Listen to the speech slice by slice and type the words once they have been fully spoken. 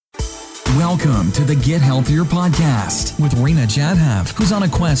Welcome to the Get Healthier podcast with Rena Jadhav, who's on a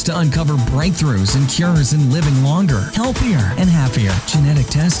quest to uncover breakthroughs and cures in living longer, healthier, and happier. Genetic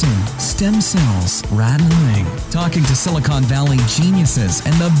testing, stem cells, rattling. Talking to Silicon Valley geniuses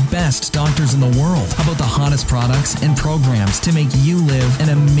and the best doctors in the world about the hottest products and programs to make you live an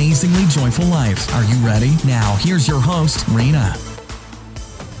amazingly joyful life. Are you ready? Now, here's your host, Rena.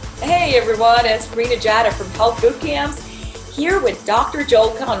 Hey everyone, it's Rena Jadhav from Health Boot Camps, here with Dr. Joel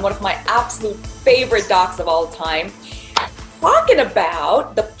Cohen, one of my absolute favorite docs of all time, talking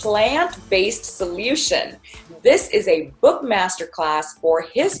about the plant-based solution. This is a book masterclass for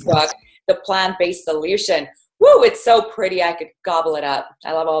his book, The Plant-Based Solution. Woo, it's so pretty, I could gobble it up.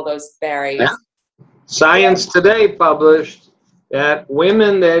 I love all those berries. Yeah. Science Today published that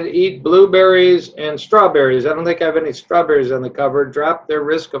women that eat blueberries and strawberries, I don't think I have any strawberries on the cover, drop their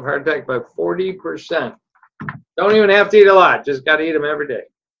risk of heart attack by 40%. Don't even have to eat a lot, just got to eat them every day.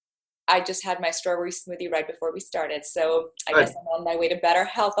 I just had my strawberry smoothie right before we started, so I guess I'm on my way to better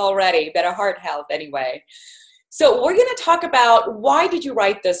health already, better heart health anyway. So we're going to talk about why did you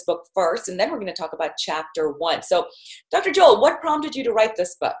write this book first, and then we're going to talk about chapter 1. So Dr. Joel, what prompted you to write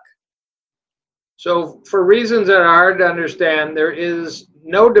this book? So for reasons that are hard to understand, there is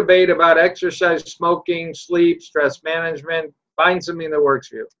no debate about exercise, smoking, sleep, stress management. Find something that works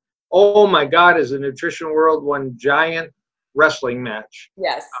for you. Oh my God, is the nutrition world one giant wrestling match?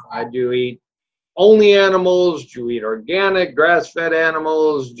 Yes. Do you eat only animals? Do you eat organic, grass-fed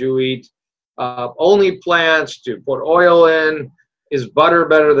animals? Do you eat only plants? Do you put oil in? Is butter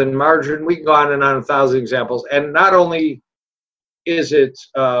better than margarine? We can go on and on 1,000 examples. And not only is it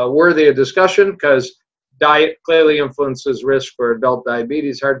worthy of discussion, because diet clearly influences risk for adult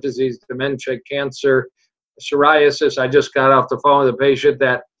diabetes, heart disease, dementia, cancer, psoriasis. I just got off the phone with a patient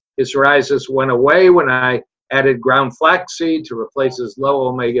that his psoriasis went away when I added ground flaxseed to replace his low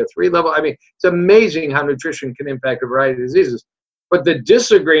omega-3 level. I mean, it's amazing how nutrition can impact a variety of diseases. But the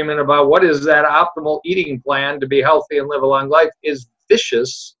disagreement about what is that optimal eating plan to be healthy and live a long life is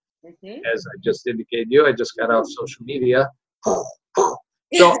vicious, as I just indicated to you. I just got off social media.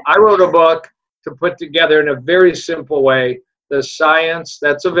 So I wrote a book to put together in a very simple way the science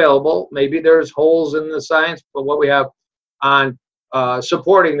that's available. Maybe there's holes in the science, but what we have on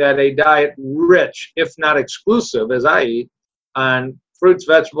supporting that a diet rich, if not exclusive, as I eat, on fruits,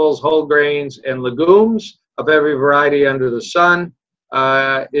 vegetables, whole grains, and legumes of every variety under the sun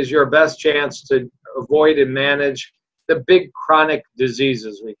is your best chance to avoid and manage the big chronic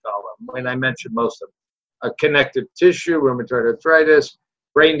diseases, we call them, and I mentioned most of them. Connective tissue, rheumatoid arthritis,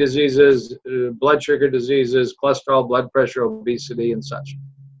 brain diseases, blood sugar diseases, cholesterol, blood pressure, obesity, and such.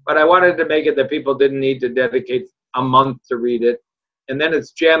 But I wanted to make it that people didn't need to dedicate a month to read it. And then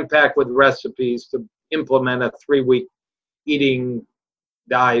it's jam-packed with recipes to implement a 3-week eating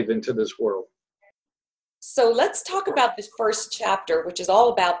dive into this world. So let's talk about this first chapter, which is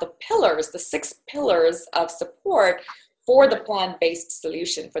all about the pillars, the 6 pillars of support for the plant-based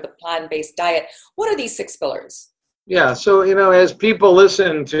solution, for the plant-based diet. What are these 6 pillars? Yeah, so, as people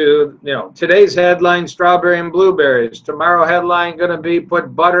listen to, today's headline, strawberry and blueberries. Tomorrow headline going to be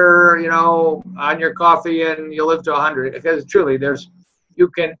put butter, on your coffee and you'll live to 100. Because truly, you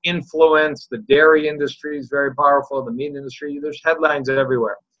can influence. The dairy industry is very powerful, the meat industry. There's headlines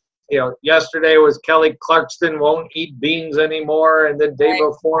everywhere. Yesterday was Kelly Clarkson won't eat beans anymore, and the day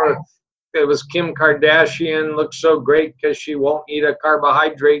before it was Kim Kardashian looks so great because she won't eat a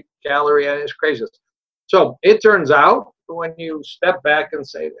carbohydrate calorie. It's crazy. So it turns out when you step back and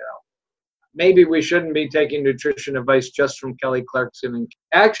say, maybe we shouldn't be taking nutrition advice just from Kelly Clarkson. And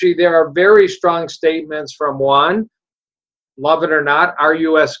actually, there are very strong statements from one, love it or not, our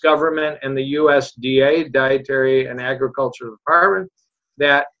U.S. government and the USDA, Dietary and Agricultural Department,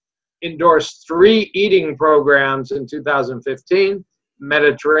 that endorsed 3 eating programs in 2015,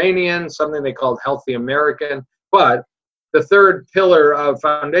 Mediterranean, something they called Healthy American, but the third pillar of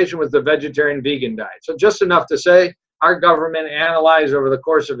foundation was the vegetarian vegan diet. So just enough to say, our government analyzed over the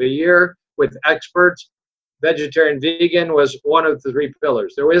course of a year with experts, vegetarian vegan was one of the 3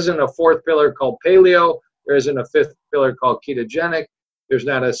 pillars. There isn't a 4th pillar called paleo. There isn't a 5th pillar called ketogenic. There's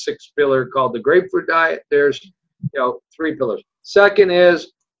not a 6th pillar called the grapefruit diet. There's 3 pillars. Second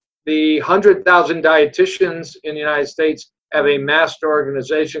is the 100,000 dietitians in the United States have a master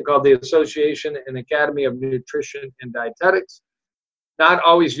organization called the Association and Academy of Nutrition and Dietetics. Not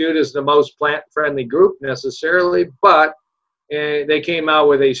always viewed as the most plant-friendly group necessarily, but they came out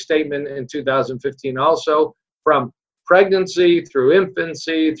with a statement in 2015 also, from pregnancy through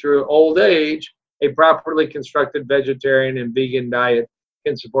infancy through old age, a properly constructed vegetarian and vegan diet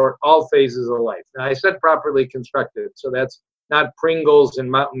can support all phases of life. Now, I said properly constructed, so that's not Pringles and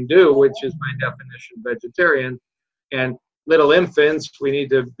Mountain Dew, which is by definition vegetarian. And little infants, we need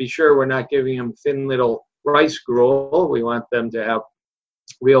to be sure we're not giving them thin little rice gruel. We want them to have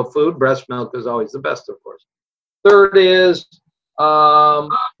real food. Breast milk is always the best, of course. Third is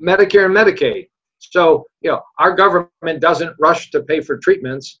Medicare and Medicaid. So, our government doesn't rush to pay for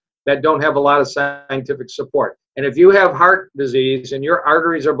treatments that don't have a lot of scientific support. And if you have heart disease and your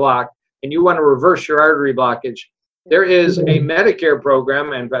arteries are blocked and you want to reverse your artery blockage, there is a Medicare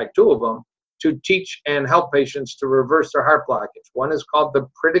program, in fact, 2 of them, to teach and help patients to reverse their heart blockage. One is called the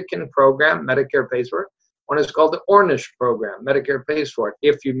Pritikin program, Medicare pays for it. One is called the Ornish program, Medicare pays for it,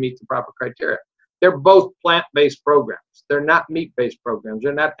 if you meet the proper criteria. They're both plant-based programs. They're not meat-based programs.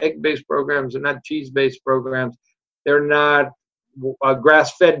 They're not egg-based programs. They're not cheese-based programs. They're not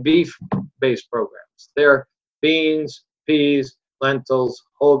grass-fed beef-based programs. They're beans, peas, lentils,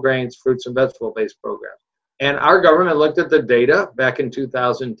 whole grains, fruits, and vegetable-based programs. And our government looked at the data back in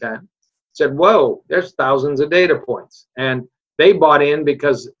 2010, said, whoa, there's thousands of data points. And they bought in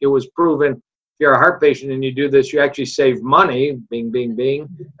because it was proven if you're a heart patient and you do this, you actually save money, bing,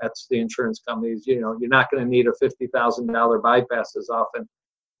 that's the insurance companies, you're not going to need a $50,000 bypass as often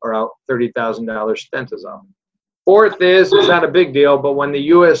or a $30,000 stent as often. Fourth is, it's not a big deal, but when the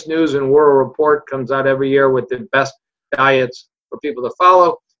U.S. News and World Report comes out every year with the best diets for people to follow,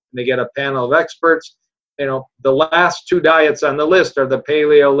 and they get a panel of experts, the last 2 diets on the list are the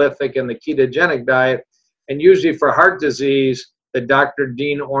Paleolithic and the ketogenic diet, and usually for heart disease, the Dr.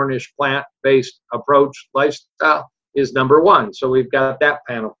 Dean Ornish plant-based approach lifestyle is number 1. So we've got that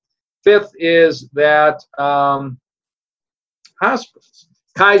panel. Fifth is that hospitals.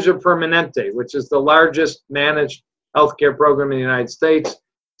 Kaiser Permanente, which is the largest managed healthcare program in the United States.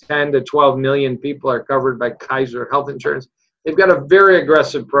 10 to 12 million people are covered by Kaiser Health Insurance. They've got a very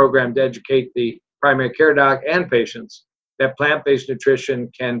aggressive program to educate the primary care doc and patients that plant-based nutrition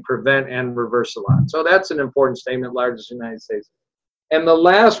can prevent and reverse a lot. So that's an important statement, largest in the United States. And the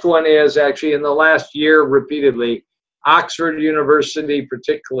last one is actually in the last year repeatedly, Oxford University,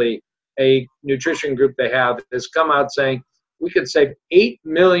 particularly a nutrition group they have, has come out saying we could save 8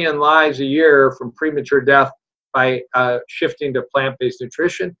 million lives a year from premature death by shifting to plant-based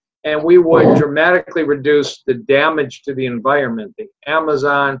nutrition. And we would dramatically reduce the damage to the environment, the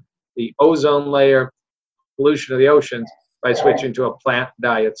Amazon, the ozone layer, pollution of the oceans by switching to a plant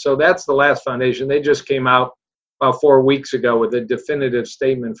diet. So that's the last foundation. They just came out about 4 weeks ago with a definitive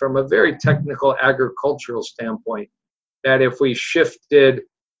statement from a very technical agricultural standpoint that if we shifted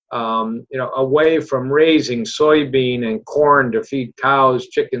away from raising soybean and corn to feed cows,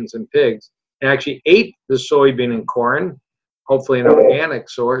 chickens, and pigs, and actually ate the soybean and corn, hopefully an organic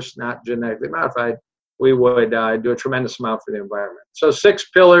source, not genetically modified, we would do a tremendous amount for the environment. So 6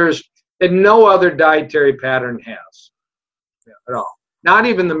 pillars that no other dietary pattern has at all. Not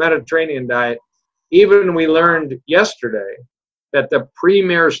even the Mediterranean diet. Even we learned yesterday that the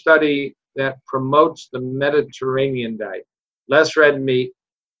premier study that promotes the Mediterranean diet, less red meat,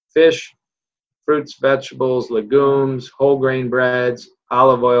 fish, fruits, vegetables, legumes, whole grain breads,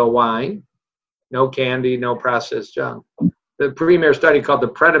 olive oil, wine, no candy, no processed junk. The premier study called the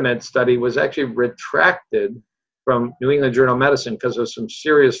Predimed study was actually retracted from New England Journal of Medicine because of some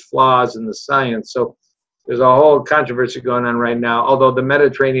serious flaws in the science. So there's a whole controversy going on right now, although the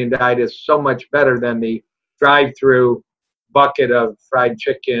Mediterranean diet is so much better than the drive-through bucket of fried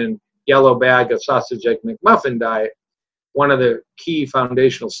chicken, yellow bag of sausage egg McMuffin diet. One of the key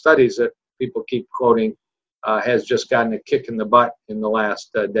foundational studies that people keep quoting has just gotten a kick in the butt in the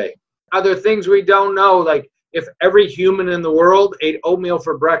last day. Other things we don't know, like if every human in the world ate oatmeal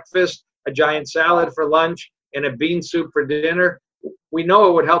for breakfast, a giant salad for lunch, and a bean soup for dinner, we know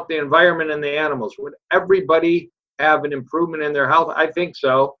it would help the environment and the animals. Would everybody have an improvement in their health? I think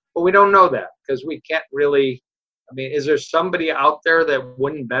so, but we don't know that because we can't really, is there somebody out there that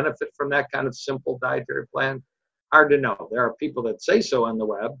wouldn't benefit from that kind of simple dietary plan? Hard to know. There are people that say so on the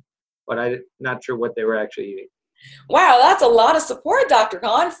web, but I'm not sure what they were actually eating. Wow, that's a lot of support, Dr.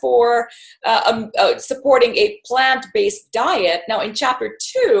 Kahn, for supporting a plant-based diet. Now, in Chapter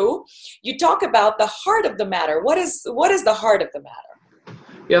 2, you talk about the heart of the matter. What is the heart of the matter?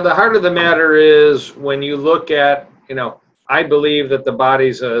 Yeah, the heart of the matter is when you look at, I believe that the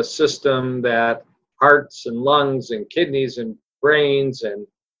body's a system that hearts and lungs and kidneys and brains and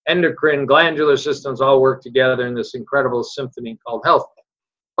endocrine glandular systems all work together in this incredible symphony called health.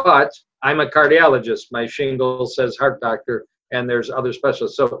 But I'm a cardiologist. My shingle says heart doctor, and there's other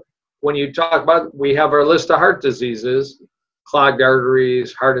specialists. So when you talk about, we have our list of heart diseases, clogged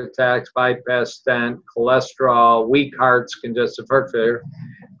arteries, heart attacks, bypass stent, cholesterol, weak hearts, congestive heart failure.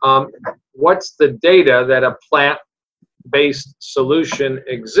 What's the data that a plant plant-based solution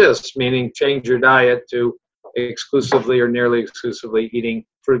exists, meaning change your diet to exclusively or nearly exclusively eating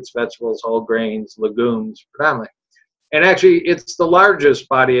fruits, vegetables, whole grains, legumes, predominantly. And actually, it's the largest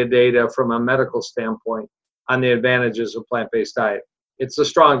body of data from a medical standpoint on the advantages of plant-based diet. It's the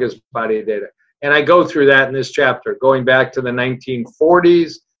strongest body of data. And I go through that in this chapter, going back to the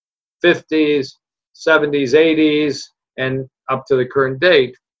 1940s, 50s, 70s, 80s, and up to the current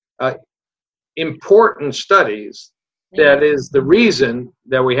date. Important studies. That is the reason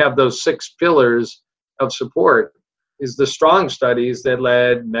that we have those 6 pillars of support, is the strong studies that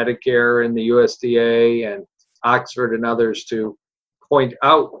led Medicare and the USDA and Oxford and others to point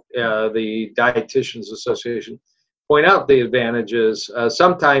out, the Dietitians Association, point out the advantages,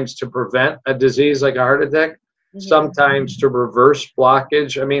 sometimes to prevent a disease like a heart attack, sometimes to reverse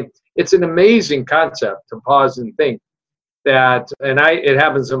blockage. I mean, it's an amazing concept to pause and think that, and it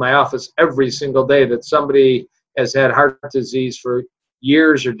happens in my office every single day, that somebody has had heart disease for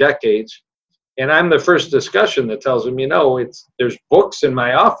years or decades. And I'm the first discussion that tells them, there's books in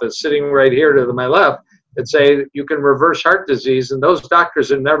my office sitting right here to my left that say you can reverse heart disease. And those doctors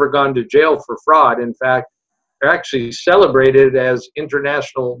have never gone to jail for fraud. In fact, they're actually celebrated as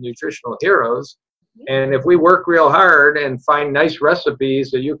international nutritional heroes. And if we work real hard and find nice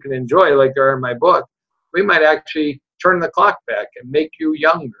recipes that you can enjoy, like there are in my book, we might actually turn the clock back and make you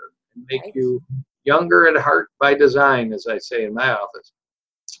younger, and make you younger at heart by design, as I say in my office.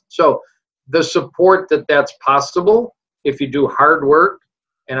 So the support that's possible if you do hard work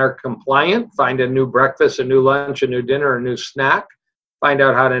and are compliant, find a new breakfast, a new lunch, a new dinner, a new snack, find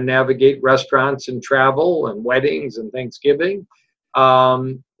out how to navigate restaurants and travel and weddings and Thanksgiving.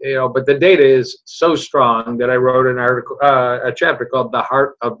 But the data is so strong that I wrote an article, a chapter called The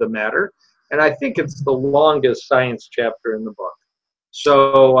Heart of the Matter. And I think it's the longest science chapter in the book.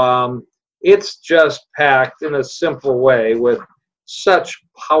 So it's just packed in a simple way with such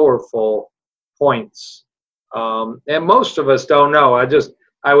powerful points. And most of us don't know.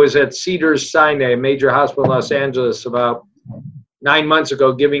 I was at Cedars-Sinai, a major hospital in Los Angeles, about 9 months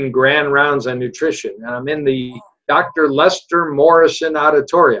ago, giving grand rounds on nutrition. And I'm in the Dr. Lester Morrison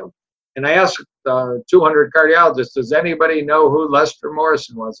Auditorium. And I asked 200 cardiologists, does anybody know who Lester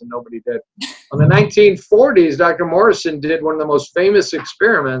Morrison was? And nobody did. In the 1940s, Dr. Morrison did one of the most famous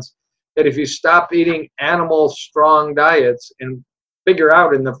experiments that if you stop eating animal strong diets and figure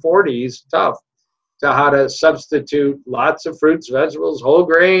out in the 40s, tough, to how to substitute lots of fruits, vegetables, whole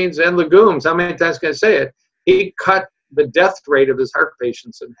grains, and legumes. How many times can I say it? He cut the death rate of his heart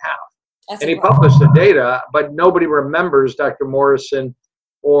patients in half. And he published the data, but nobody remembers Dr. Morrison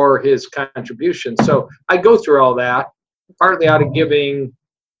or his contribution. So I go through all that, partly out of giving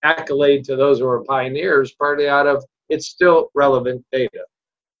accolade to those who are pioneers, partly out of it's still relevant data.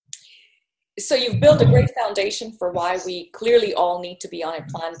 So you've built a great foundation for why we clearly all need to be on a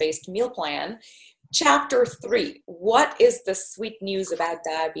plant-based meal plan. Chapter 3, what is the sweet news about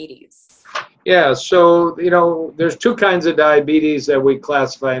diabetes? Yeah, so, there's 2 kinds of diabetes that we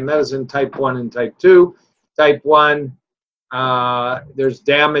classify in medicine, type 1 and type 2. Type 1, there's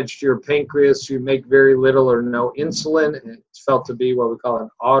damage to your pancreas. You make very little or no insulin. It's felt to be what we call an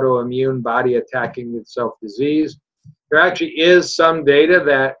autoimmune body attacking itself disease. There actually is some data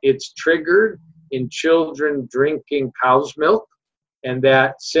that it's triggered in children drinking cow's milk, and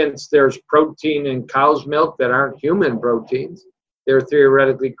that since there's protein in cow's milk that aren't human proteins, there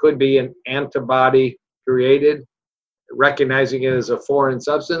theoretically could be an antibody created, recognizing it as a foreign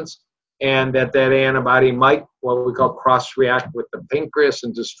substance, and that antibody might, what we call cross-react with the pancreas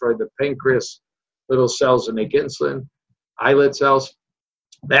and destroy the pancreas little cells that make insulin, islet cells.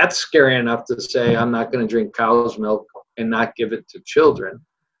 That's scary enough to say, I'm not going to drink cow's milk and not give it to children.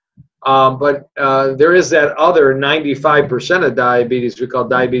 But there is that other 95% of diabetes we call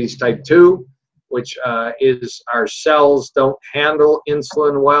diabetes type 2, which is our cells don't handle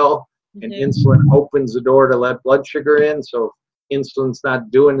insulin well, and insulin opens the door to let blood sugar in. So if insulin's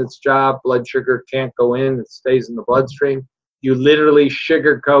not doing its job, blood sugar can't go in, it stays in the bloodstream. You literally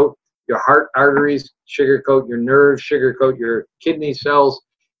sugarcoat your heart arteries, sugarcoat your nerves, sugarcoat your kidney cells,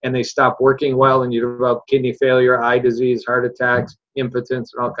 and they stop working well, and you develop kidney failure, eye disease, heart attacks,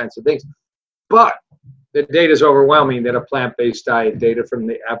 impotence, and all kinds of things. But the data is overwhelming that a plant-based diet, data from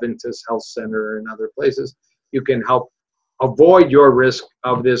the Adventist Health Center and other places, you can help avoid your risk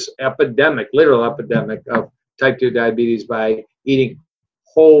of this epidemic, literal epidemic of type 2 diabetes by eating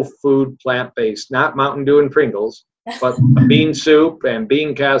whole food plant-based, not Mountain Dew and Pringles, but bean soup and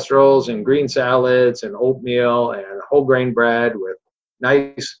bean casseroles and green salads and oatmeal and whole grain bread with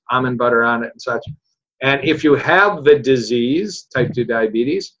nice almond butter on it and such. And if you have the disease, type 2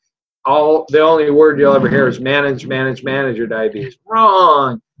 diabetes, the only word you'll ever hear is manage your diabetes.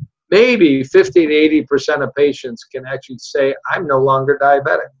 Wrong. Maybe 50 to 80% of patients can actually say, I'm no longer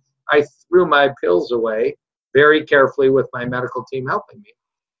diabetic. I threw my pills away very carefully with my medical team helping me,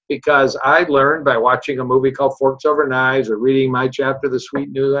 because I learned by watching a movie called Forks Over Knives or reading my chapter, The Sweet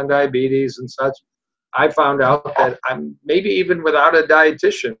News on Diabetes and such. I found out that I'm maybe even without a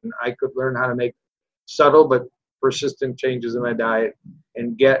dietitian, I could learn how to make subtle but persistent changes in my diet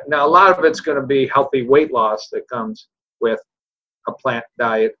and now a lot of it's going to be healthy weight loss that comes with a plant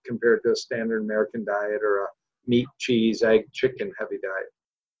diet compared to a standard American diet or a meat, cheese, egg, chicken heavy diet.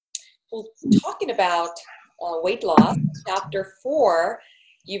 Well, talking about weight loss, chapter 4,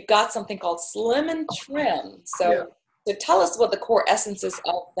 you've got something called Slim and Trim. So tell us what the core essence is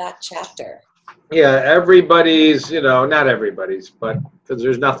of that chapter. Yeah, everybody's, not everybody's, but because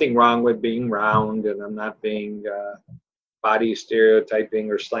there's nothing wrong with being round, and I'm not being body stereotyping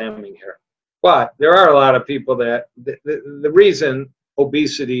or slamming here. But there are a lot of people that the reason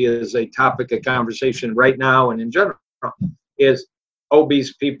obesity is a topic of conversation right now and in general is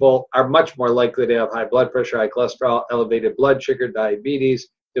obese people are much more likely to have high blood pressure, high cholesterol, elevated blood sugar, diabetes,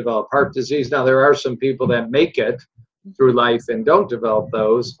 develop heart disease. Now, there are some people that make it through life and don't develop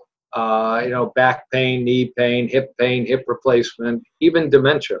those. Back pain, knee pain, hip replacement, even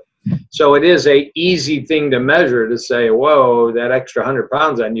dementia. So it is a easy thing to measure to say, whoa, that extra 100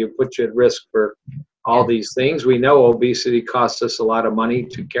 pounds on you puts you at risk for all these things. We know obesity costs us a lot of money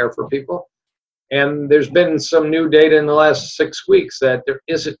to care for people. And there's been some new data in the last 6 weeks that there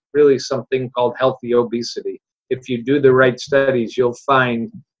isn't really something called healthy obesity. If you do the right studies, you'll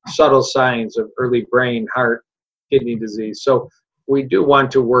find subtle signs of early brain, heart, kidney disease. So we do want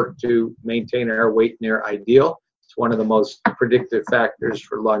to work to maintain our weight near ideal. It's one of the most predictive factors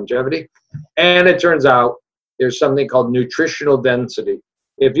for longevity. And it turns out there's something called nutritional density.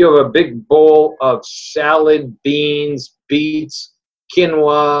 If you have a big bowl of salad, beans, beets,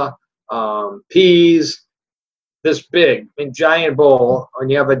 quinoa, peas, this big, giant bowl, and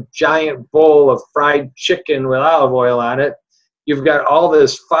you have a giant bowl of fried chicken with olive oil on it, you've got all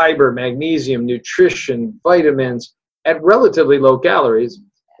this fiber, magnesium, nutrition, vitamins at relatively low calories.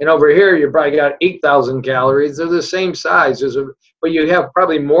 And over here, you probably got 8,000 calories. They're the same size, but you have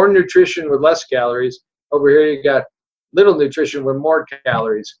probably more nutrition with less calories. Over here, you got little nutrition with more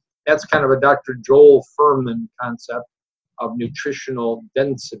calories. That's kind of a Dr. Joel Fuhrman concept of nutritional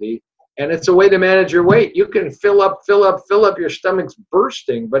density. And it's a way to manage your weight. You can fill up, your stomach's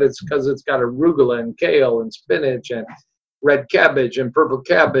bursting, but it's because it's got arugula and kale and spinach and red cabbage and purple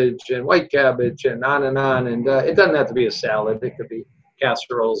cabbage and white cabbage and on and on. And it doesn't have to be a salad. It could be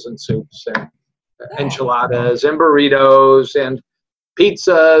casseroles and soups and enchiladas and burritos and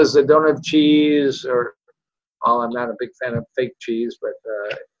pizzas that don't have cheese I'm not a big fan of fake cheese, but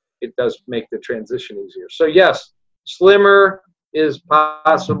it does make the transition easier. So yes, slimmer is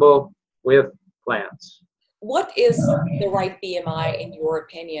possible with plants. What is the right BMI in your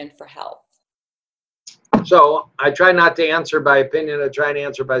opinion for health? So I try not to answer by opinion. I try to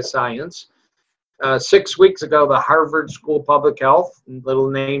answer by science. 6 weeks ago, the Harvard School of Public Health, little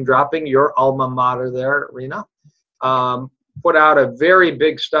name dropping, your alma mater there, Rena, put out a very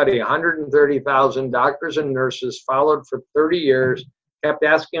big study. 130,000 doctors and nurses followed for 30 years, kept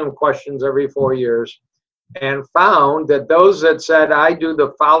asking them questions every 4 years, and found that those that said, I do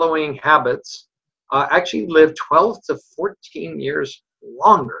the following habits, actually lived 12 to 14 years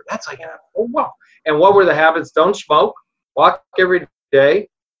longer. That's like, oh, wow. And what were the habits? Don't smoke, walk every day,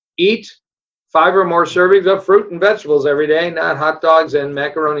 eat 5 or more servings of fruit and vegetables every day, not hot dogs and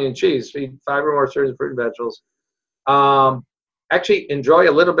macaroni and cheese. Eat 5 or more servings of fruit and vegetables. Actually, enjoy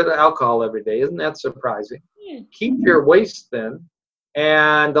a little bit of alcohol every day. Isn't that surprising? Keep your waist thin.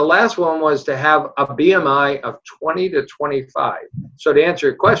 And the last one was to have a BMI of 20 to 25. So to answer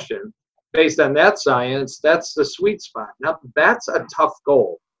your question, based on that science, that's the sweet spot. Now, that's a tough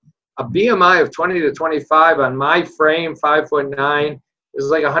goal. A BMI of 20 to 25 on my frame, 5'9", is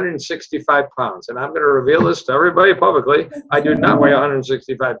like 165 pounds. And I'm going to reveal this to everybody publicly. I do not weigh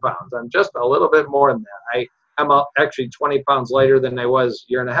 165 pounds. I'm just a little bit more than that. I'm actually 20 pounds lighter than I was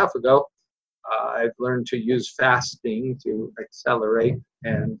a year and a half ago. I've learned to use fasting to accelerate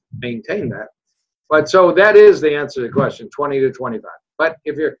and maintain that. But so that is the answer to the question, 20 to 25. But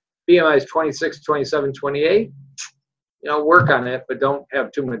if your BMI is 26, 27, 28, work on it, but don't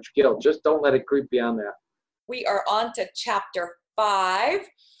have too much guilt. Just don't let it creep beyond that. We are on to chapter 5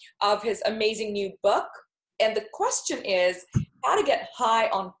 of his amazing new book. And the question is how to get high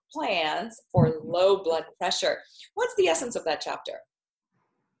on plants for low blood pressure. What's the essence of that chapter?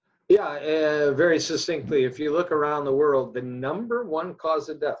 Yeah, very succinctly, if you look around the world, the number one cause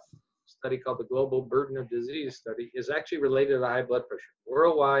of death study called the Global Burden of Disease Study, is actually related to high blood pressure.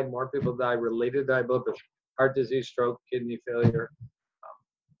 Worldwide, more people die related to high blood pressure, heart disease, stroke, kidney failure,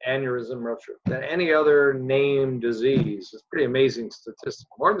 aneurysm, rupture, than any other named disease. It's pretty amazing statistic,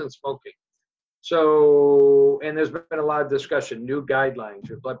 more than smoking. So, and there's been a lot of discussion, new guidelines.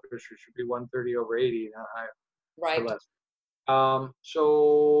 Your blood pressure should be 130/80, not higher Right. or less.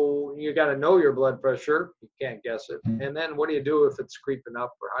 So you got to know your blood pressure. You can't guess it. And then what do you do if it's creeping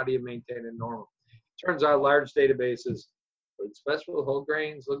up, or how do you maintain it normal? Turns out large databases, food special, whole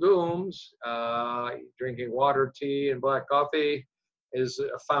grains, legumes, drinking water, tea, and black coffee is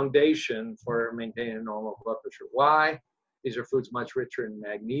a foundation for maintaining normal blood pressure. Why? These are foods much richer in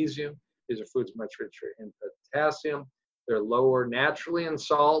magnesium. These are foods much richer in potassium. They're lower naturally in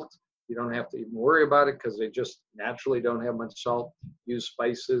salt. You don't have to even worry about it because they just naturally don't have much salt. Use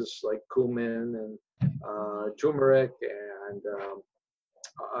spices like cumin and turmeric and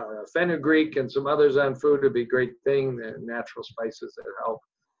fenugreek and some others on food would be a great thing. The natural spices that help.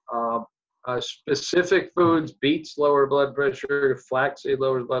 Specific foods, beets lower blood pressure, flaxseed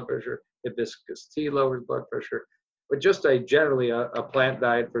lowers blood pressure, hibiscus tea lowers blood pressure. But just generally a plant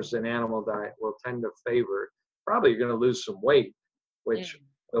diet versus an animal diet will tend to favor. Probably you're going to lose some weight, which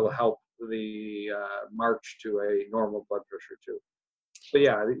will help the march to a normal blood pressure too. But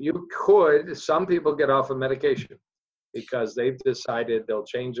yeah, you could, some people get off of medication because they've decided they'll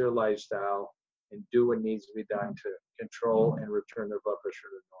change their lifestyle and do what needs to be done to control and return their blood pressure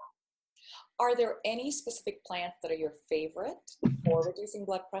to normal. Are there any specific plants that are your favorite for reducing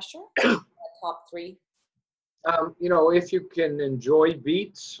blood pressure? Top three? If you can enjoy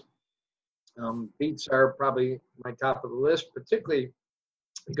beets, beets are probably my top of the list, particularly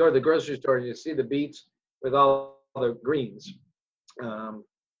you go to the grocery store and you see the beets with all the greens.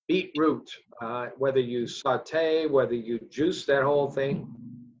 Beetroot, whether you saute, whether you juice that whole thing.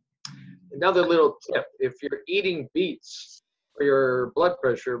 Another little tip, if you're eating beets for your blood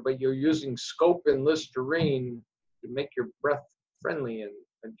pressure, but you're using scope and Listerine to make your breath friendly and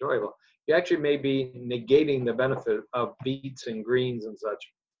enjoyable, you actually may be negating the benefit of beets and greens and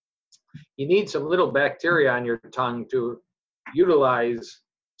such. You need some little bacteria on your tongue to utilize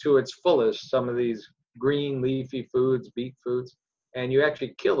to its fullest some of these green leafy foods, beet foods, and you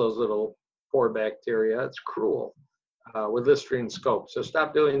actually kill those little poor bacteria. It's cruel with Listerine scope. So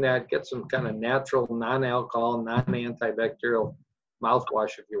stop doing that. Get some kind of natural, non-alcohol, non-antibacterial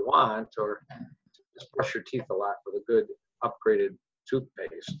mouthwash if you want, or just brush your teeth a lot with a good upgraded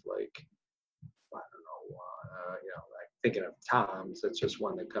toothpaste, like, I don't know, like thinking of Tom's. That's just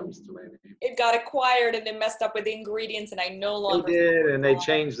one that comes to my name. It got acquired and they messed up with the ingredients, and I no longer. They did, and they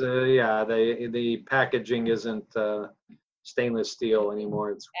changed the packaging isn't stainless steel anymore.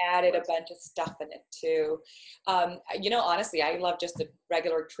 It's added a bunch of stuff in it too. Honestly, I love just the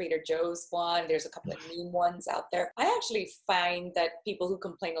regular Trader Joe's one. There's a couple of new ones out there. I actually find that people who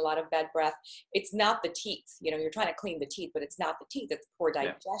complain a lot of bad breath, it's not the teeth. You're trying to clean the teeth, but it's not the teeth. It's poor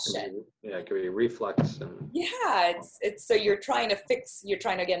digestion. Yeah, it could be reflux. It's so you're trying to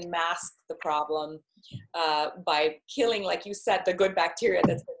again mask the problem by killing, like you said, the good bacteria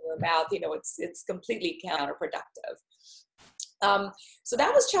that's in your mouth. It's completely counterproductive. So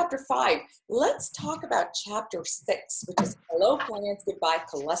that was chapter 5. Let's talk about chapter 6, which is Hello Plants, Goodbye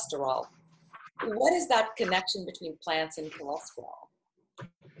Cholesterol. What is that connection between plants and cholesterol?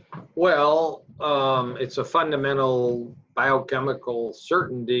 Well, it's a fundamental biochemical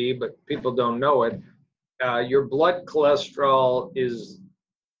certainty, but people don't know it. Your blood cholesterol is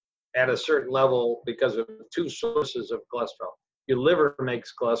at a certain level because of two sources of cholesterol. Your liver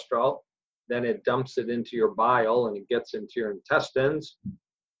makes cholesterol. Then it dumps it into your bile and it gets into your intestines,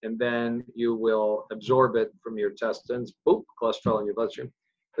 and then you will absorb it from your intestines. Boop, cholesterol in your bloodstream.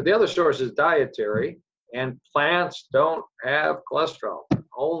 But the other source is dietary, and plants don't have cholesterol.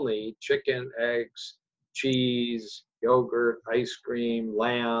 Only chicken, eggs, cheese, yogurt, ice cream,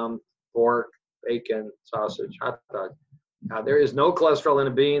 lamb, pork, bacon, sausage, hot dog. Now, there is no cholesterol in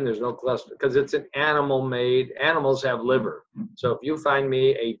a bean. There's no cholesterol because it's an animal-made. Animals have liver. So if you find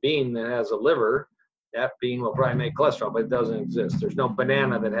me a bean that has a liver, that bean will probably make cholesterol, but it doesn't exist. There's no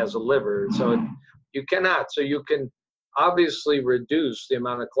banana that has a liver. So you cannot. So you can obviously reduce the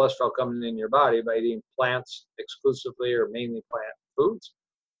amount of cholesterol coming in your body by eating plants exclusively or mainly plant foods.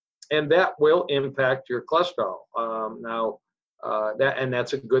 And that will impact your cholesterol.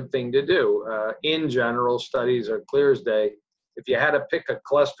 That's a good thing to do. In general, studies are clear as day. If you had to pick a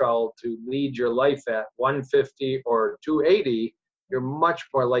cholesterol to lead your life at 150 or 280, you're much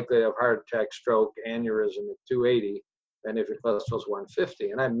more likely to have heart attack, stroke, aneurysm at 280 than if your cholesterol is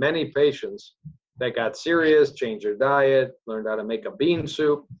 150. And I have many patients that got serious, changed their diet, learned how to make a bean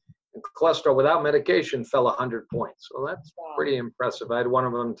soup, And cholesterol without medication fell 100 points. So that's Wow. pretty impressive. I had one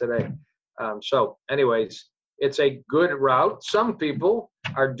of them today. So anyways, it's a good route. Some people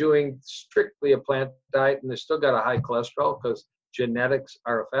are doing strictly a plant diet and they still got a high cholesterol because genetics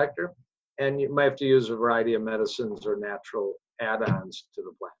are a factor. And you might have to use a variety of medicines or natural add-ons to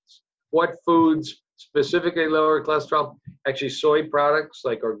the plants. What foods specifically lower cholesterol? Actually, soy products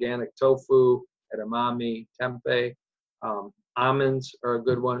like organic tofu, edamame, tempeh. Almonds are a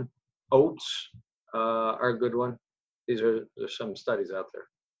good one. Oats are a good one. There's some studies out there.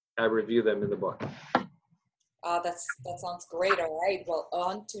 I review them in the book. That sounds great. All right. Well,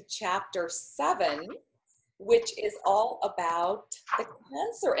 on to chapter 7, which is all about the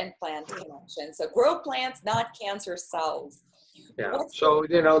cancer and plant connection. So grow plants, not cancer cells. Yeah. So,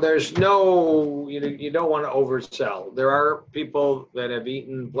 there's no, you don't want to oversell. There are people that have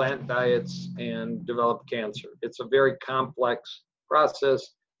eaten plant diets and developed cancer. It's a very complex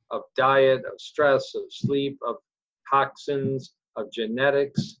process of diet, of stress, of sleep, of toxins, of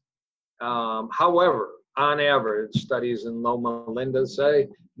genetics. However, on average, studies in Loma Linda say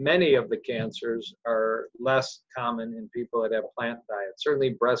many of the cancers are less common in people that have plant diets.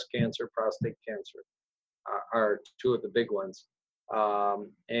 Certainly breast cancer, prostate cancer are two of the big ones.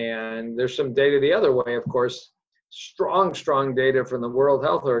 And there's some data the other way, of course, strong data from the World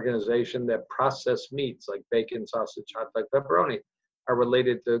Health Organization that processed meats like bacon, sausage, hot dog, pepperoni are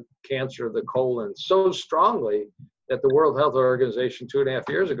related to cancer of the colon so strongly that the World Health Organization 2.5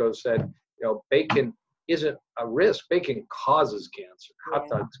 years ago said, bacon isn't a risk. Bacon causes cancer. Hot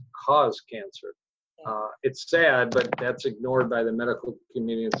dogs cause cancer. It's sad, but that's ignored by the medical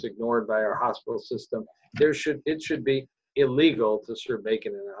community. It's ignored by our hospital system. It should be illegal to serve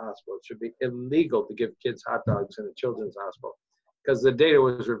bacon in a hospital. It should be illegal to give kids hot dogs in a children's hospital because the data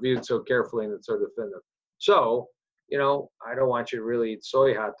was reviewed so carefully and it's so definitive. So, I don't want you to really eat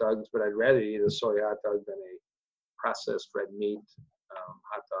soy hot dogs, but I'd rather eat a soy hot dog than a processed red meat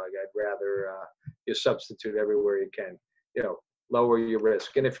hot dog. I'd rather you substitute everywhere you can, lower your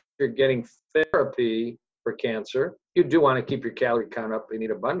risk. And if you're getting therapy for cancer, you do want to keep your calorie count up and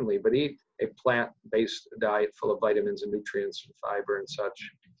eat abundantly, but eat a plant-based diet full of vitamins and nutrients and fiber and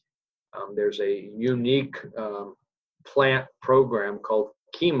such. There's a unique plant program called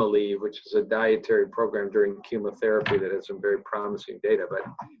Chemolieve, which is a dietary program during chemotherapy that has some very promising data, but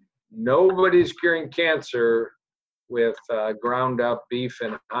nobody's curing cancer with ground up beef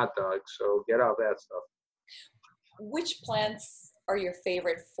and hot dogs. So get out that stuff. Which plants are your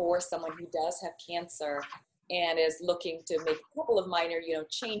favorite for someone who does have cancer and is looking to make a couple of minor,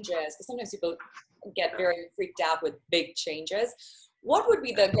 changes? Because sometimes people get very freaked out with big changes. What would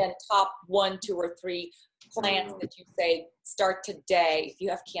be the top 1, 2, or 3 plants that you say start today? If you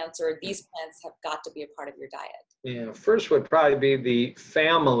have cancer, these plants have got to be a part of your diet. Yeah, first would probably be the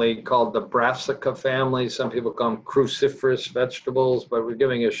family called the Brassica family. Some people call them cruciferous vegetables, but we're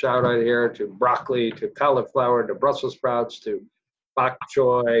giving a shout out here to broccoli, to cauliflower, to Brussels sprouts, to bok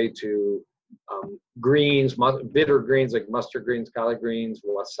choy, to greens, bitter greens like mustard greens, collard greens,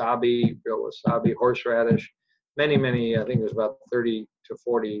 wasabi, real wasabi, horseradish. Many, I think there's about 30 to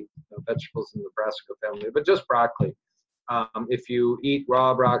 40 vegetables in the Brassica family, but just broccoli. If you eat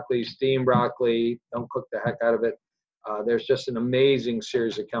raw broccoli, steamed broccoli, don't cook the heck out of it. There's just an amazing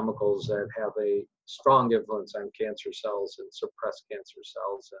series of chemicals that have a strong influence on cancer cells and suppress cancer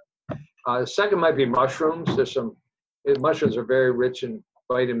cells. The second might be mushrooms. Mushrooms are very rich in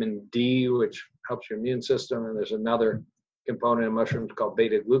vitamin D, which helps your immune system, and there's another component of mushrooms called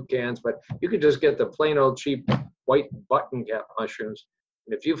beta-glucans, but you can just get the plain old cheap white button cap mushrooms.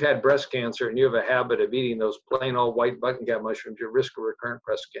 And if you've had breast cancer and you have a habit of eating those plain old white button cap mushrooms, your risk of recurrent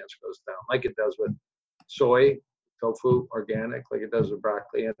breast cancer goes down, like it does with soy, tofu, organic, like it does with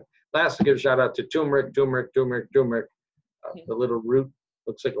broccoli. And lastly, give a shout out to turmeric. The little root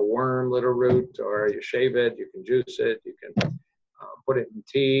looks like a worm, little root, or you shave it, you can juice it, you can put it in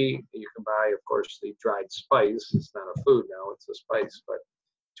tea. You can buy, of course, the dried spice. It's not a food now, it's a spice, but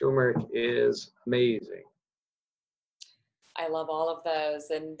turmeric is amazing. I love all of those.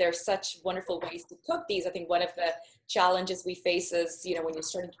 And there's such wonderful ways to cook these. I think one of the challenges we face is, when you're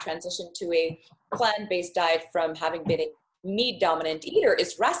starting to transition to a plant-based diet from having been a meat-dominant eater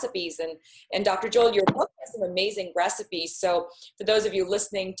is recipes. And Dr. Joel, your book has some amazing recipes. So for those of you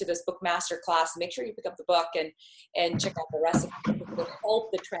listening to this book masterclass, make sure you pick up the book and check out the recipes to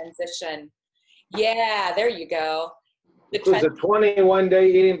help the transition. Yeah, there you go. It was a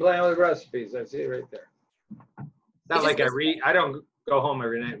 21-day eating plan with recipes. I see it right there. Not like I don't go home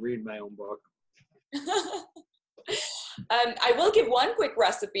every night and read my own book. I will give one quick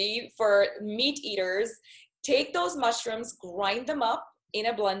recipe for meat eaters. Take those mushrooms, grind them up in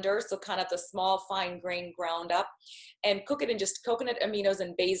a blender, so kind of the small fine grain ground up, and cook it in just coconut aminos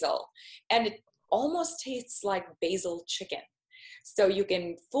and basil. And it almost tastes like basil chicken. So you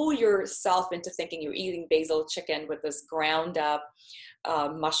can fool yourself into thinking you're eating basil chicken with this ground up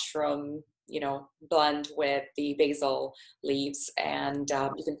mushroom, blend with the basil leaves, and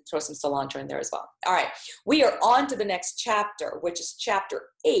you can throw some cilantro in there as well. All right, we are on to the next chapter, which is chapter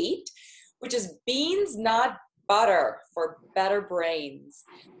 8, which is beans, not butter, for better brains.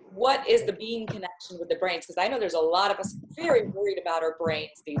 What is the bean connection with the brains? Because I know there's a lot of us very worried about our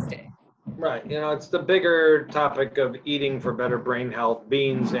brains these days. Right. It's the bigger topic of eating for better brain health,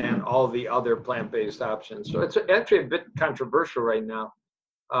 beans and all the other plant-based options. So it's actually a bit controversial right now.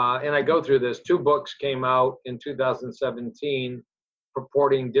 And I go through this. 2 books came out in 2017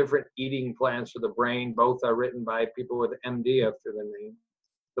 purporting different eating plans for the brain. Both are written by people with MD after the name.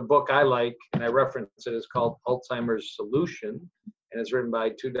 The book I like, and I reference it, is called Alzheimer's Solution, and it's written by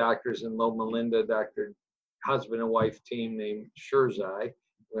 2 doctors in Loma Linda, Dr. husband and wife team named Shirzai. I'm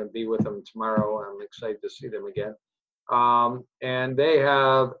going to be with them tomorrow. I'm excited to see them again.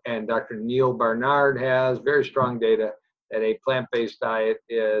 And Dr. Neil Barnard has very strong data that a plant-based diet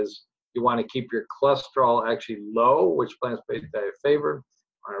is, you want to keep your cholesterol actually low, which plant-based diet favor,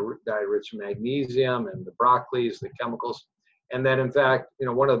 on a diet rich in magnesium and the broccolis, the chemicals. And then, in fact,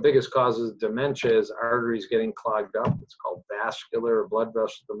 one of the biggest causes of dementia is arteries getting clogged up. It's called vascular or blood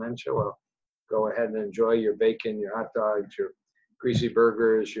vessel dementia. Well, go ahead and enjoy your bacon, your hot dogs, your greasy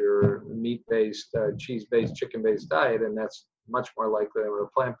burgers, your meat-based, cheese-based, chicken-based diet, and that's much more likely than with a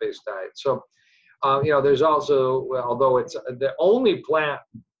plant-based diet. So, there's also, although it's the only plant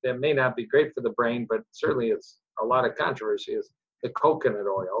that may not be great for the brain, but certainly it's a lot of controversy, is the coconut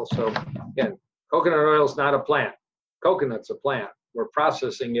oil. So, again, coconut oil is not a plant. Coconut's a plant. We're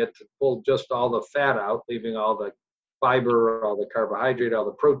processing it to pull just all the fat out, leaving all the fiber, all the carbohydrate, all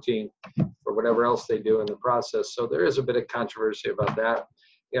the protein, or whatever else they do in the process. So there is a bit of controversy about that.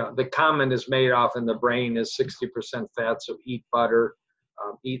 The comment is made often the brain is 60% fat, so eat butter,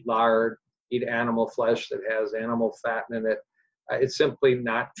 eat lard, eat animal flesh that has animal fat in it. It's simply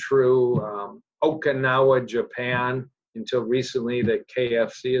not true. Okinawa, Japan, until recently, the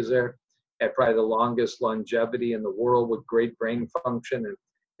KFC is there, had probably the longest longevity in the world with great brain function, and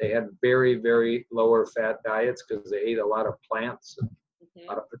they had very, very lower fat diets because they ate a lot of plants, and a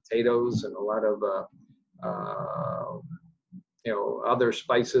lot of potatoes, and a lot of other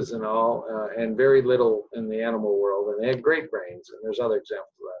spices and all, and very little in the animal world. And they had great brains, and there's other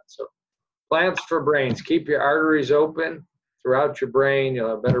examples of that. So plants for brains. Keep your arteries open throughout your brain. You'll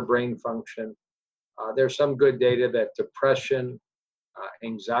have better brain function. There's some good data that depression,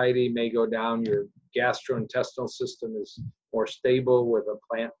 anxiety may go down. Your gastrointestinal system is more stable with a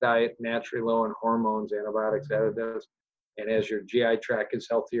plant diet, naturally low in hormones, antibiotics, additives. And as your GI tract is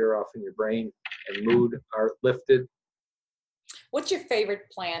healthier, often your brain and mood are lifted. What's your favorite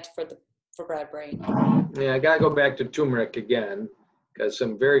plant for bad brain? Yeah, I got to go back to turmeric again, because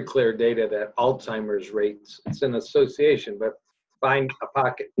some very clear data that Alzheimer's rates, it's an association, but find a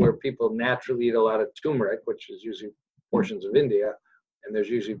pocket where people naturally eat a lot of turmeric, which is usually portions of India, and there's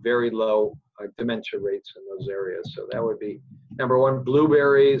usually very low dementia rates in those areas. So that would be number one.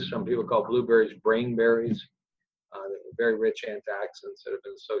 Blueberries, some people call blueberries brain berries. They're very rich antioxidants that have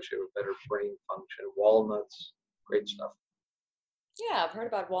been associated with better brain function. Walnuts, great stuff. Yeah, I've heard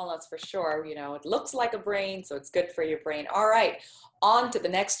about walnuts for sure. It looks like a brain, so it's good for your brain. All right, on to the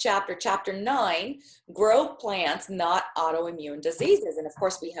next chapter, chapter 9, grow plants, not autoimmune diseases. And of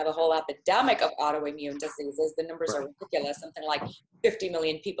course, we have a whole epidemic of autoimmune diseases. The numbers are ridiculous. Something like 50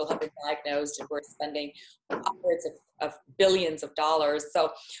 million people have been diagnosed, and we're spending upwards of billions of dollars.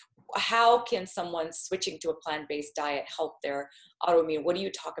 So how can someone switching to a plant-based diet help their autoimmune? What do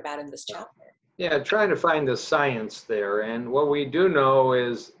you talk about in this chapter? Yeah, trying to find the science there. And what we do know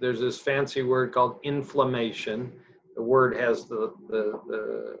is there's this fancy word called inflammation. The word has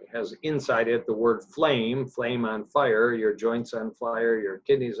has inside it the word flame on fire, your joints on fire, your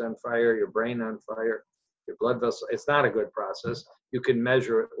kidneys on fire, your brain on fire, your blood vessel. It's not a good process. You can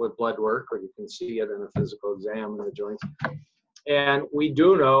measure it with blood work, or you can see it in a physical exam in the joints. And we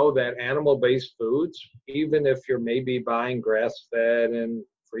do know that animal-based foods, even if you're maybe buying grass-fed and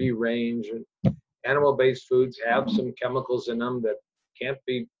free range, and animal-based foods have some chemicals in them that can't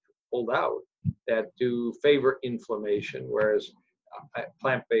be pulled out that do favor inflammation, whereas a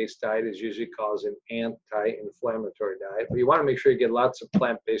plant-based diet is usually called an anti-inflammatory diet. But you want to make sure you get lots of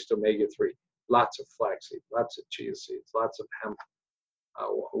plant-based omega-3, lots of flaxseed, lots of chia seeds, lots of hemp,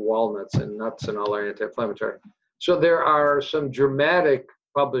 walnuts and nuts, and all are anti-inflammatory. So there are some dramatic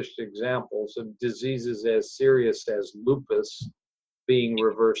published examples of diseases as serious as lupus being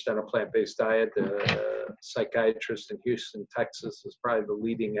reversed on a plant-based diet. A psychiatrist in Houston, Texas is probably the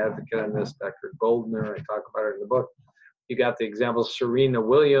leading advocate on this, Dr. Goldner. I talk about it in the book. You got the example of Serena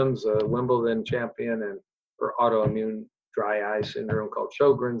Williams, a Wimbledon champion, and her autoimmune dry eye syndrome called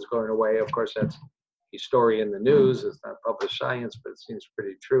Sjogren's going away. Of course, that's a story in the news. It's not published science, but it seems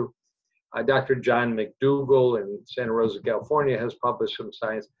pretty true. Dr. John McDougall in Santa Rosa, California, has published some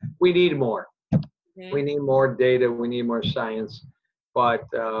science. We need more. We need more data. We need more science. But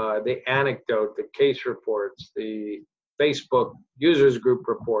the anecdote, the case reports, the Facebook users group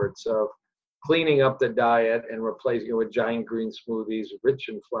reports of cleaning up the diet and replacing it with giant green smoothies, rich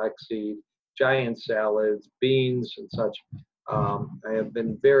in flaxseed, giant salads, beans, and such, have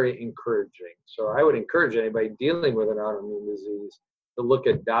been very encouraging. So I would encourage anybody dealing with an autoimmune disease to look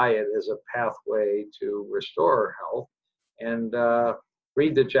at diet as a pathway to restore health, and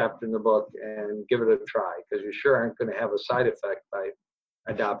read the chapter in the book and give it a try, because you sure aren't going to have a side effect by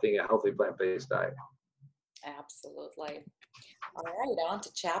adopting a healthy plant-based diet. Absolutely. All right, on to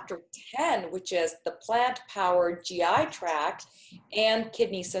chapter 10, which is the plant-powered GI tract and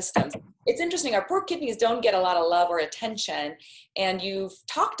kidney systems. It's interesting, our poor kidneys don't get a lot of love or attention, and you've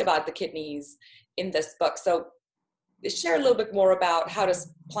talked about the kidneys in this book. So share a little bit more about how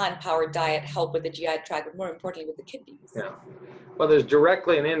does plant-powered diet help with the GI tract, but more importantly with the kidneys. Yeah. Well, there's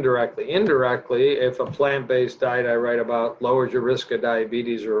directly and indirectly. Indirectly, if a plant-based diet I write about lowers your risk of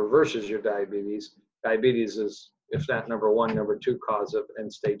diabetes or reverses your diabetes, diabetes is, if not number one, number two cause of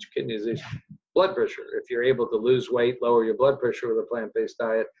end-stage kidney disease. Blood pressure. If you're able to lose weight, lower your blood pressure with a plant-based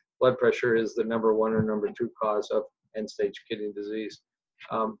diet, blood pressure is the number one or number two cause of end-stage kidney disease.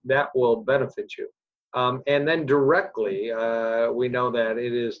 That will benefit you. And then directly, we know that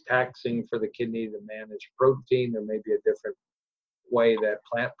it is taxing for the kidney to manage protein. There may be a different way that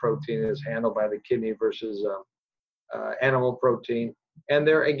plant protein is handled by the kidney versus animal protein. And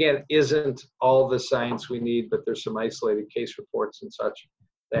there, again, isn't all the science we need, but there's some isolated case reports and such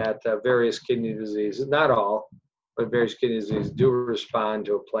that various kidney diseases, not all, but various kidney diseases do respond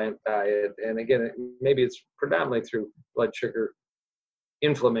to a plant diet. And again, maybe it's predominantly through blood sugar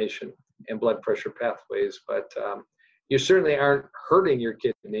inflammation and blood pressure pathways, but you certainly aren't hurting your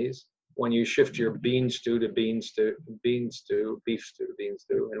kidneys when you shift your bean stew to beef stew to bean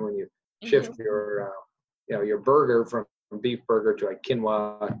stew, and when you shift your your burger from beef burger to a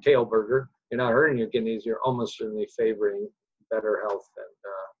quinoa kale burger, you're not hurting your kidneys. You're almost certainly favoring better health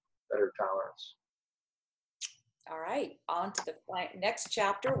and better tolerance. All right, on to the next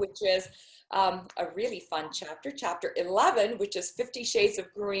chapter, which is a really fun chapter, chapter 11, which is 50 Shades of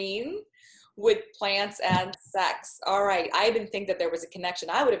Green with plants and sex. All right, I didn't think that there was a connection.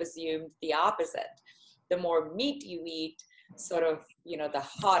 I would have assumed the opposite. The more meat you eat, sort of, the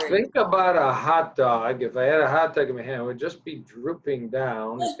hotter. Think about a hot dog. If I had a hot dog in my hand, it would just be drooping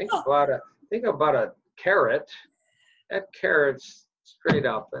down. Think about a carrot. That carrot's straight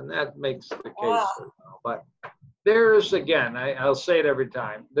up, and that makes the case. Wow. But there's, again, I'll say it every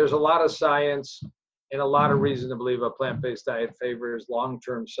time, there's a lot of science and a lot of reason to believe a plant-based diet favors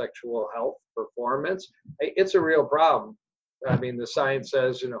long-term sexual health performance. It's a real problem. I mean, the science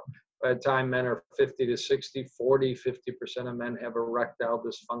says, by the time men are 50 to 60, 50% of men have erectile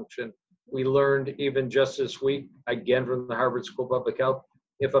dysfunction. We learned even just this week, again from the Harvard School of Public Health,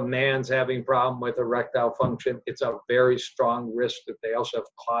 if a man's having a problem with erectile function, it's a very strong risk that they also have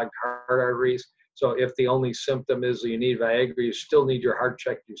clogged heart arteries. So if the only symptom is you need Viagra, you still need your heart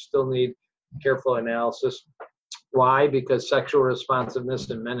checked, you still need careful analysis. Why? Because sexual responsiveness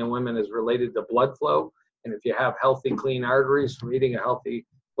in men and women is related to blood flow. And if you have healthy, clean arteries from eating a healthy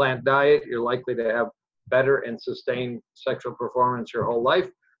plant diet, you're likely to have better and sustained sexual performance your whole life.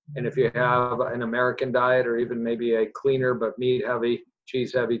 And if you have an American diet or even maybe a cleaner but meat-heavy,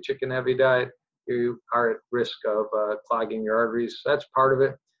 cheese-heavy, chicken-heavy diet, you are at risk of clogging your arteries. That's part of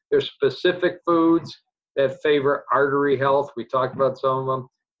it. There's specific foods that favor artery health. We talked about some of them.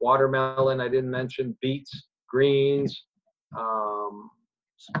 Watermelon, I didn't mention. Beets, greens,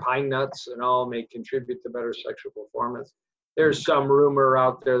 pine nuts, and all may contribute to better sexual performance. There's some rumor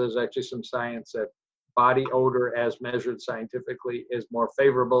out there, there's actually some science that body odor as measured scientifically is more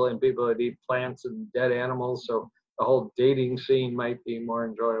favorable in people that eat plants and dead animals. So the whole dating scene might be more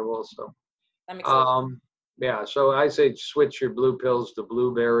enjoyable. So, that makes sense. Yeah, so I say switch your blue pills to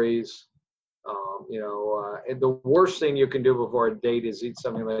blueberries. And the worst thing you can do before a date is eat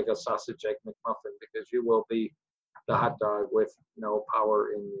something like a sausage egg McMuffin, because you will be the hot dog with no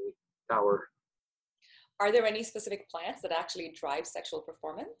power in the tower. Are there any specific plants that actually drive sexual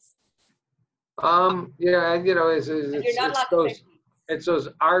performance? It's those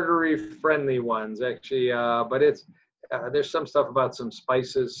artery-friendly ones, actually. But There's some stuff about some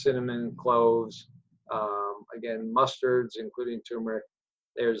spices, cinnamon, cloves, again, mustards, including turmeric.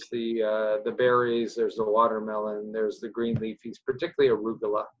 There's the berries, there's the watermelon, there's the green leafies, particularly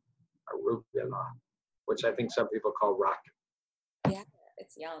arugula, which I think some people call rocket. Yeah,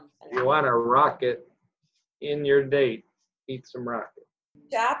 it's yum. If you want a rocket in your date, eat some rocket.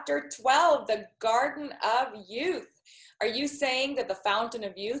 Chapter 12, the Garden of Youth. Are you saying that the fountain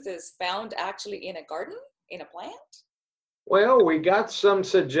of youth is found actually in a garden, in a plant? Well, we got some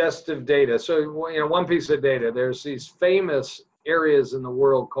suggestive data. So, one piece of data, there's these famous areas in the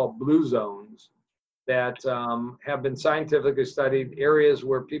world called blue zones that have been scientifically studied, areas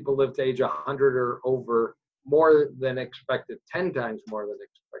where people live to age 100 or over more than expected, 10 times more than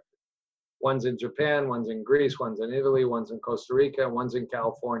expected. One's in Japan, one's in Greece, one's in Italy, one's in Costa Rica, and one's in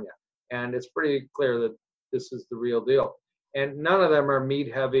California. And it's pretty clear that this is the real deal. And none of them are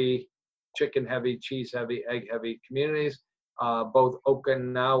meat-heavy, chicken-heavy, cheese-heavy, egg-heavy communities. Both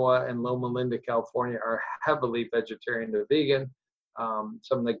Okinawa and Loma Linda, California, are heavily vegetarian to vegan.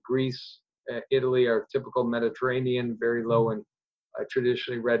 Some like Greece, Italy are typical Mediterranean, very low in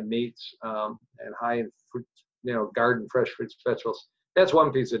traditionally red meats, and high in fruit, garden fresh fruits, vegetables. That's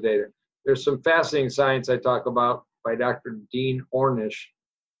one piece of data. There's some fascinating science I talk about by Dr. Dean Ornish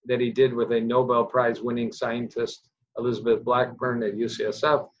that he did with a Nobel Prize winning scientist, Elizabeth Blackburn at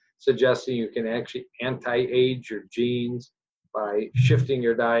UCSF, suggesting you can actually anti-age your genes by shifting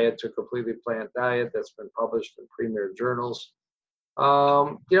your diet to a completely plant diet. That's been published in premier journals.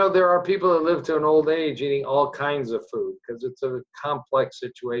 There are people that live to an old age eating all kinds of food because it's a complex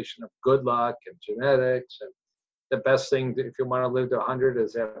situation of good luck and genetics. And the best thing if you want to live to 100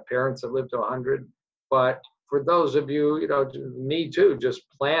 is have parents that live to 100. But for those of you, me too, just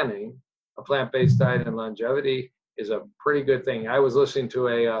planning a plant-based diet and longevity is a pretty good thing. I was listening to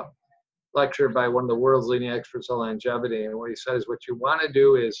a lecture by one of the world's leading experts on longevity, and what he says, what you want to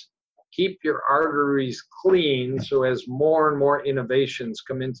do is keep your arteries clean, so as more and more innovations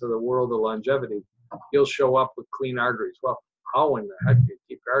come into the world of longevity, you'll show up with clean arteries. Well, how in the heck do you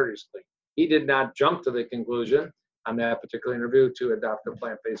keep your arteries clean? He did not jump to the conclusion on that particular interview to adopt a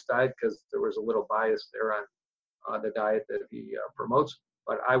plant-based diet because there was a little bias there on the diet that he promotes.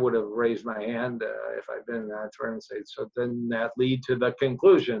 But I would have raised my hand if I'd been in that turn and say, so then that lead to the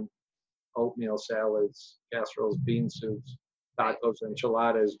conclusion: oatmeal salads, casseroles, bean soups, tacos,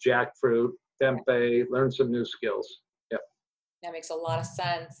 enchiladas, jackfruit, tempeh, learn some new skills. Yep. That makes a lot of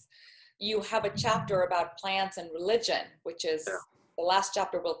sense. You have a chapter about plants and religion, which is the last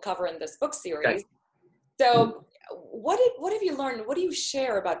chapter we'll cover in this book series. Okay. So what have you learned? What do you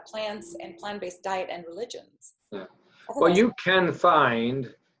share about plants and plant-based diet and religions? Yeah. Well, you can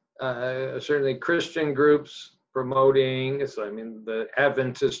find certainly Christian groups promoting, the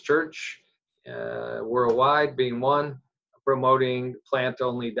Adventist Church worldwide being one, promoting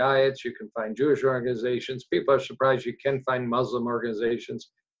plant-only diets. You can find Jewish organizations. People are surprised you can find Muslim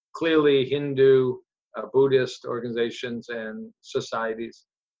organizations, clearly Hindu, Buddhist organizations and societies.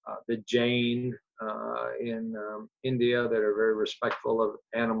 The Jain in India that are very respectful of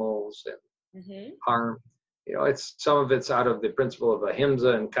animals and harm. Some of it's out of the principle of ahimsa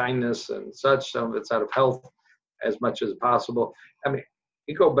and kindness and such. Some of it's out of health as much as possible.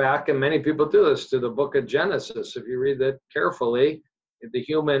 You go back, and many people do this, to the book of Genesis. If you read that carefully, the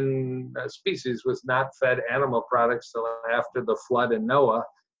human species was not fed animal products till after the flood and Noah,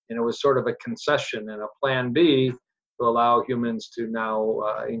 and it was sort of a concession and a plan B to allow humans to now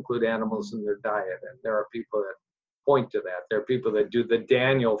include animals in their diet. And there are people that point to that. There are people that do the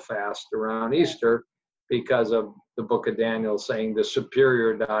Daniel fast around Easter because of the book of Daniel saying the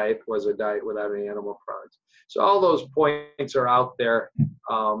superior diet was a diet without any animal products. So all those points are out there,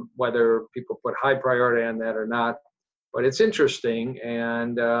 whether people put high priority on that or not. But it's interesting,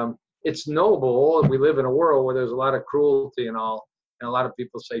 and it's noble. We live in a world where there's a lot of cruelty and all, and a lot of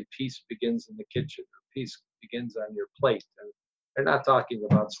people say peace begins in the kitchen, or peace begins on your plate. And they're not talking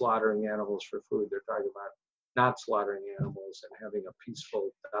about slaughtering animals for food. They're talking about not slaughtering animals and having a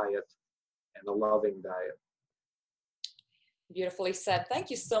peaceful diet and a loving diet. Beautifully said. Thank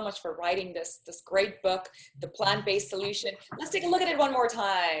you so much for writing this great book, The Plant-Based Solution. Let's take a look at it one more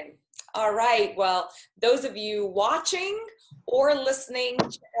time. All right. Well, those of you watching or listening,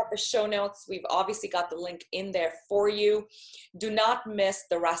 check out the show notes. We've obviously got the link in there for you. Do not miss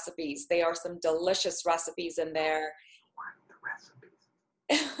the recipes. They are some delicious recipes in there.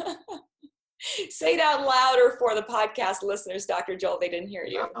 Say it out louder for the podcast listeners, Dr. Joel. They didn't hear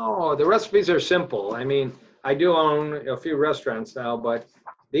you. Oh, the recipes are simple. I do own a few restaurants now, but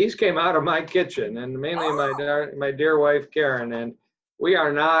these came out of my kitchen, and mainly my dear wife, Karen. And we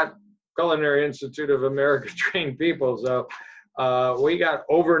are not Culinary Institute of America trained people. So we got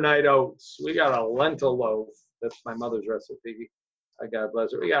overnight oats. We got a lentil loaf. That's my mother's recipe. God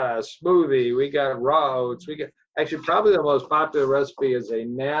bless her. We got a smoothie. We got raw oats. We got actually probably the most popular recipe is a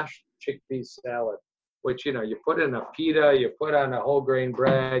mashed chickpea salad, which you put in a pita, you put on a whole grain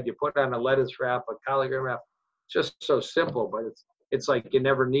bread, you put on a lettuce wrap, a collard green wrap. Just so simple, but it's like you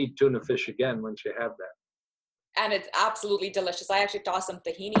never need tuna fish again once you have that. And it's absolutely delicious. I actually tossed some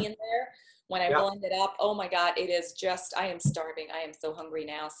tahini in there when I blend it up. Oh my God, it is just, I am starving. I am so hungry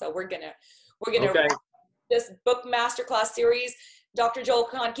now. So we're gonna wrap this book masterclass series. Dr. Joel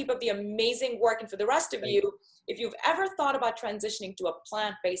Kahn, keep up the amazing work. And for the rest of you, if you've ever thought about transitioning to a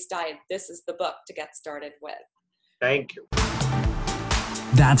plant-based diet, this is the book to get started with. Thank you.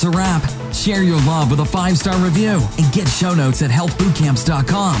 That's a wrap. Share your love with a 5-star review and get show notes at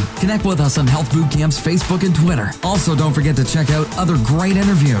healthbootcamps.com. Connect with us on Health Bootcamp's Facebook and Twitter. Also, don't forget to check out other great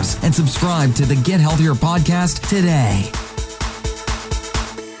interviews and subscribe to the Get Healthier podcast today.